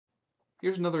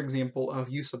Here's another example of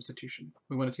u-substitution.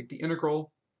 We want to take the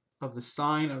integral of the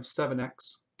sine of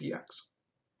 7x dx.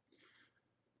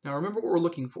 Now remember what we're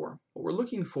looking for. What we're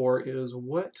looking for is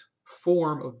what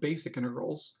form of basic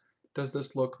integrals does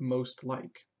this look most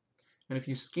like. And if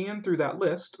you scan through that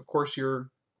list, of course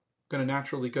you're going to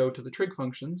naturally go to the trig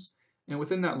functions, and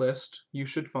within that list you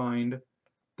should find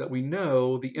that we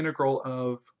know the integral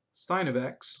of sine of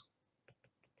x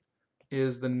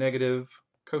is the negative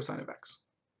cosine of x.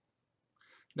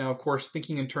 Now, of course,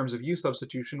 thinking in terms of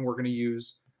u-substitution, we're going to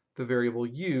use the variable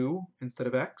u instead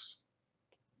of x.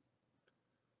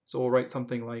 So we'll write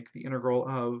something like the integral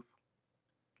of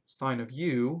sine of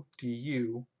u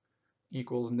du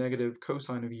equals negative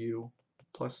cosine of u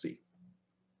plus c.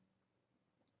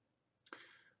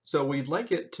 So we'd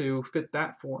like it to fit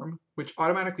that form, which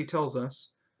automatically tells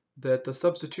us that the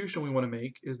substitution we want to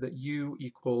make is that u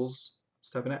equals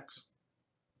 7x.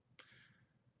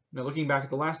 Now looking back at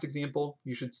the last example,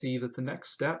 you should see that the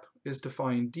next step is to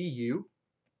find du.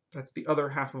 That's the other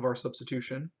half of our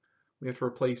substitution. We have to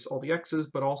replace all the x's,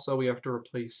 but also we have to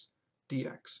replace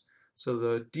dx. So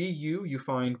the du you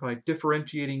find by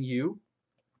differentiating u.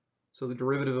 So the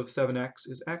derivative of 7x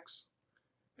is x,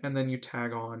 and then you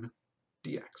tag on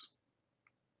dx.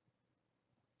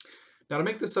 Now to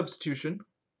make this substitution,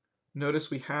 notice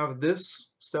we have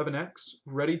this 7x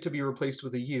ready to be replaced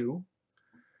with a u,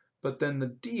 but then the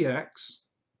dx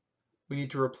we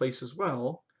need to replace as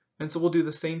well, and so we'll do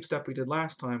the same step we did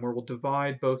last time where we'll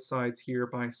divide both sides here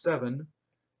by 7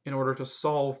 in order to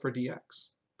solve for dx.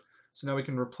 So now we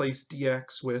can replace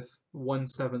dx with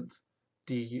 1/7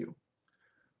 du.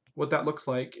 What that looks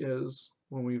like is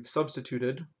when we've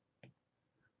substituted,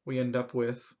 we end up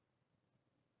with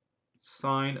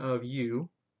sine of u,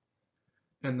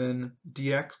 and then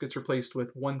dx gets replaced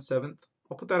with 1/7.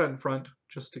 I'll put that in front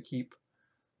just to keep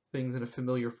things in a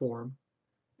familiar form,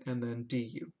 and then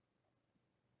du.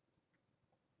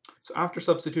 So after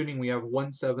substituting, we have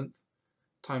 1/7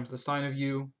 times the sine of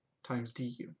u times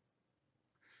du.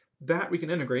 That we can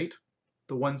integrate.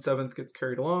 The 1/7 gets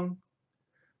carried along.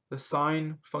 The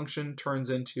sine function turns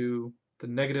into the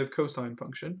negative cosine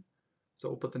function. So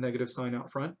we'll put the negative sign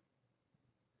out front.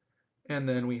 And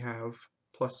then we have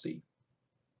plus c.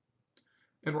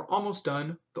 And we're almost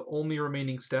done. The only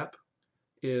remaining step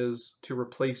is to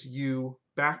replace u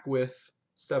back with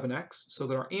 7x so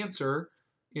that our answer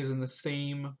is in the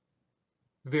same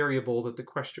variable that the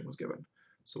question was given.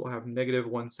 So we'll have negative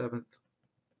 1/7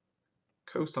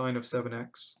 cosine of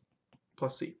 7x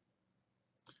plus c.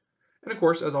 And of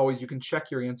course, as always, you can check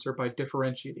your answer by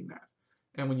differentiating that.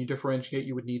 And when you differentiate,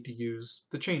 you would need to use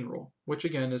the chain rule, which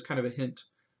again is kind of a hint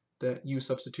that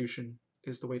u-substitution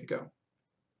is the way to go.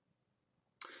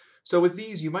 So with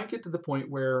these, you might get to the point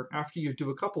where after you do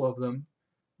a couple of them,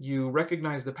 you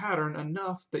recognize the pattern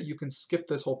enough that you can skip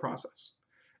this whole process.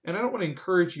 And I don't want to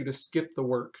encourage you to skip the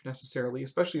work necessarily,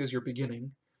 especially as you're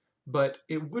beginning, but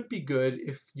it would be good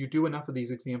if you do enough of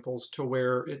these examples to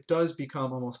where it does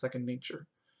become almost second nature.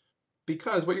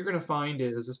 Because what you're going to find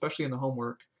is, especially in the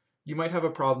homework, you might have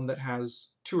a problem that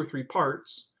has 2 or 3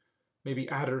 parts, maybe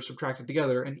added or subtracted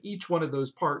together, and each one of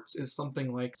those parts is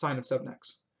something like sine of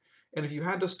 7x. And if you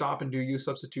had to stop and do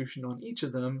u-substitution on each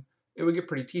of them, it would get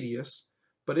pretty tedious.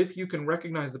 But if you can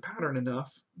recognize the pattern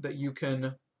enough that you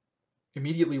can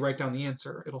immediately write down the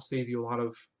answer, it'll save you a lot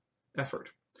of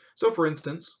effort. So for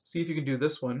instance, see if you can do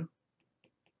this one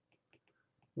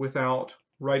without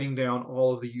writing down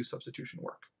all of the u-substitution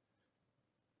work.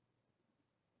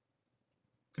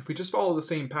 If we just follow the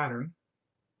same pattern,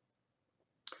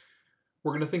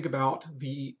 we're going to think about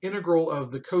the integral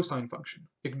of the cosine function.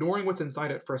 Ignoring what's inside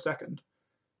it for a second,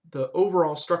 the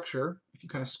overall structure, if you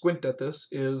kind of squint at this,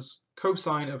 is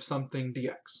cosine of something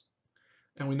dx.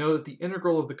 And we know that the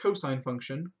integral of the cosine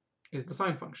function is the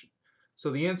sine function.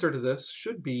 So the answer to this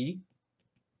should be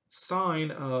sine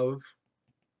of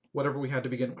whatever we had to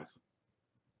begin with.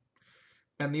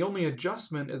 And the only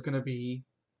adjustment is going to be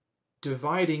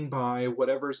dividing by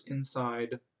whatever's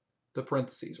inside the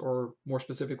parentheses, or more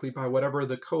specifically by whatever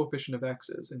the coefficient of x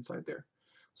is inside there.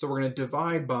 So we're going to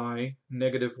divide by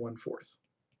negative 1/4.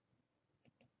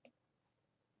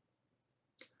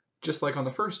 Just like on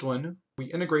the first one, we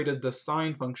integrated the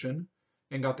sine function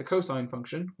and got the cosine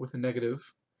function with a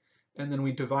negative, and then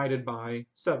we divided by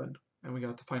 7 and we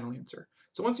got the final answer.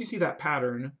 So once you see that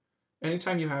pattern,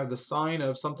 anytime you have the sine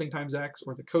of something times x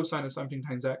or the cosine of something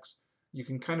times x, you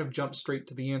can kind of jump straight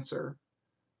to the answer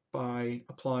by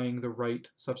applying the right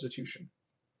substitution.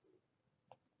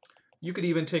 You could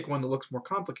even take one that looks more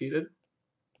complicated,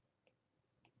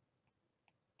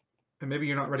 and maybe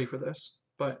you're not ready for this,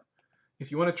 but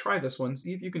if you want to try this one,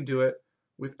 see if you can do it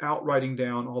without writing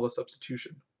down all the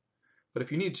substitution. But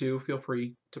if you need to, feel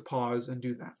free to pause and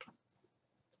do that.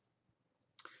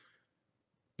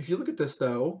 If you look at this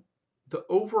though, the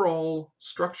overall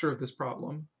structure of this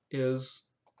problem is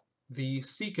the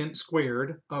secant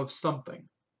squared of something.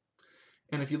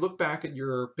 And if you look back at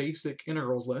your basic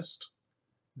integrals list,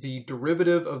 the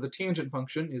derivative of the tangent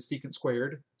function is secant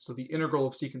squared, so the integral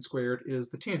of secant squared is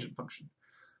the tangent function.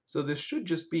 So this should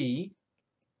just be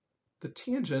the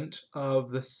tangent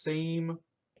of the same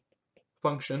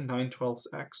function, 9/12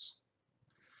 x,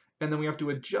 and then we have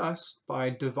to adjust by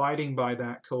dividing by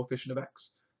that coefficient of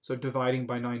x. So dividing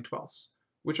by 9/12,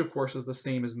 which of course is the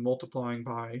same as multiplying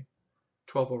by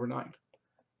 12 over 9.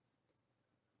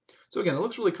 So again, it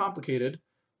looks really complicated,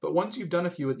 but once you've done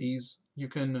a few of these, you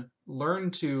can learn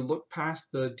to look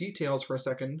past the details for a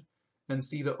second and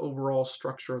see the overall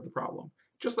structure of the problem.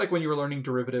 Just like when you were learning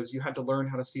derivatives, you had to learn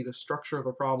how to see the structure of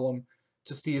a problem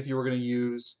to see if you were going to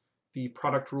use the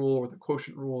product rule or the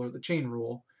quotient rule or the chain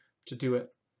rule to do it.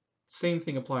 Same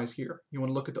thing applies here. You want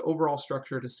to look at the overall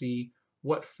structure to see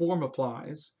what form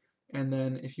applies, and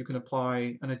then if you can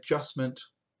apply an adjustment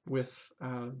with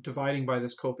dividing by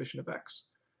this coefficient of x,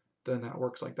 then that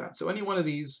works like that. So any one of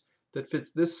these that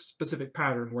fits this specific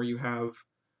pattern where you have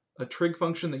a trig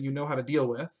function that you know how to deal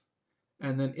with,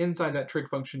 and then inside that trig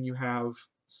function you have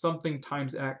something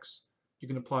times x, you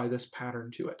can apply this pattern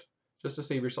to it, just to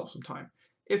save yourself some time.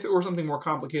 If it were something more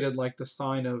complicated like the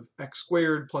sine of x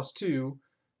squared plus 2,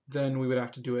 then we would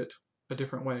have to do it a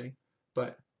different way.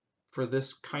 But for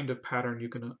this kind of pattern, you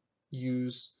can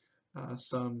use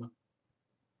some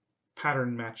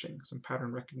pattern matching, some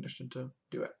pattern recognition to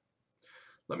do it.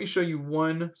 Let me show you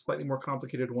one slightly more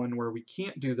complicated one where we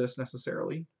can't do this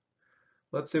necessarily.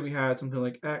 Let's say we had something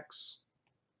like x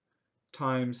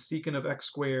times secant of x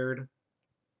squared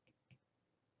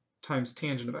times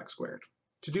tangent of x squared.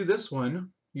 To do this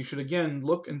one, you should again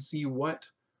look and see what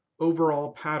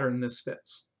overall pattern this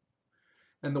fits.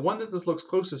 And the one that this looks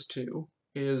closest to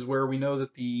is where we know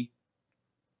that the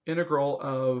integral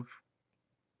of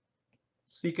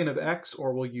secant of x,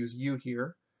 or we'll use u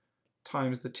here,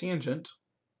 times the tangent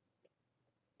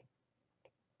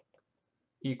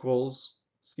equals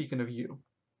secant of u.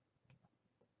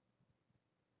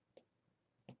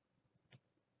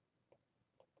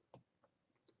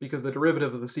 Because the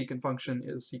derivative of the secant function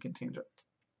is secant tangent.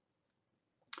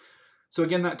 So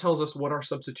again, that tells us what our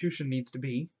substitution needs to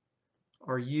be.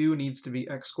 Our u needs to be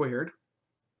x squared.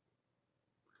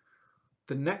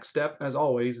 The next step, as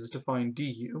always, is to find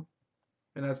du,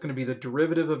 and that's going to be the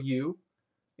derivative of u.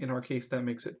 In our case, that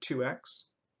makes it 2x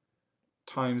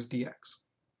times dx.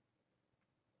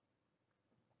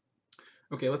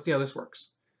 Okay, let's see how this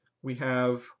works. We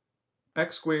have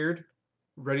x squared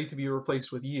ready to be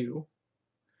replaced with u,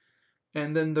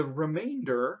 and then the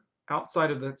remainder outside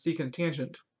of that secant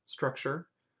tangent structure,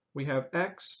 we have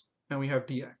x and we have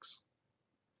dx,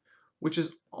 which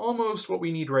is almost what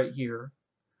we need right here.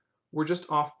 We're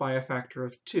just off by a factor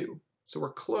of 2. So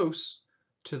we're close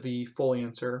to the full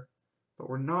answer, but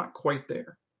we're not quite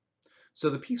there. So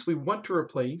the piece we want to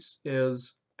replace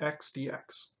is x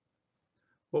dx.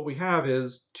 What we have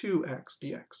is 2x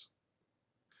dx.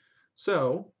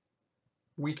 So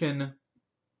we can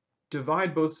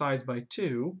divide both sides by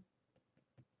 2,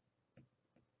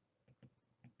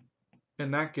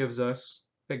 and that gives us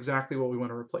exactly what we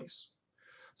want to replace.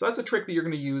 So that's a trick that you're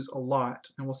going to use a lot,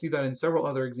 and we'll see that in several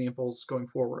other examples going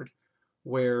forward,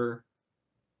 where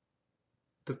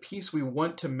the piece we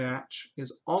want to match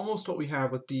is almost what we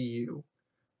have with du,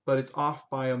 but it's off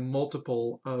by a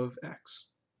multiple of x.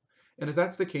 And if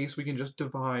that's the case, we can just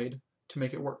divide to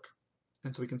make it work.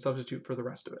 And so we can substitute for the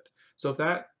rest of it. So if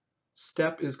that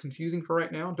step is confusing for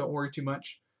right now, don't worry too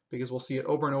much, because we'll see it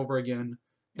over and over again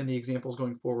in the examples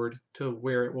going forward to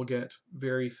where it will get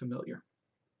very familiar.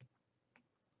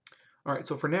 All right,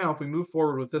 so for now, if we move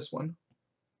forward with this one,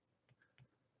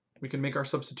 we can make our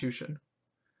substitution.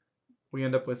 We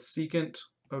end up with secant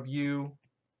of u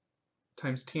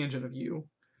times tangent of u,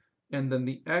 and then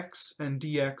the x and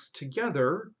dx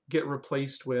together get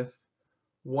replaced with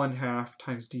 1/2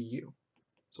 times du.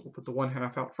 So we'll put the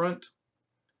 1/2 out front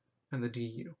and the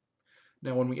du.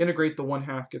 Now when we integrate, the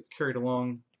 1/2 gets carried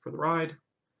along for the ride,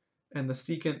 and the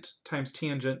secant times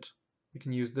tangent, we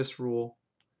can use this rule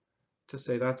to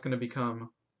say that's going to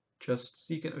become just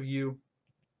secant of u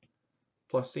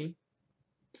plus c.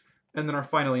 And then our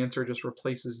final answer just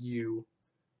replaces u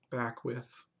back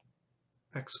with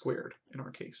x squared in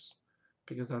our case,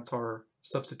 because that's our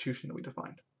substitution that we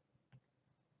defined.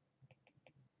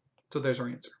 So there's our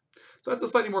answer. So that's a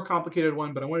slightly more complicated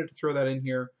one, but I wanted to throw that in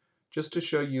here just to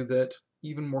show you that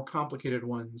even more complicated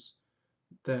ones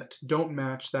that don't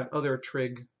match that other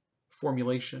trig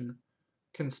formulation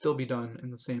can still be done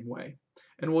in the same way.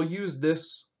 And we'll use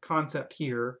this concept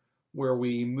here where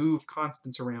we move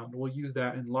constants around. We'll use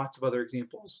that in lots of other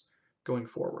examples going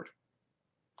forward.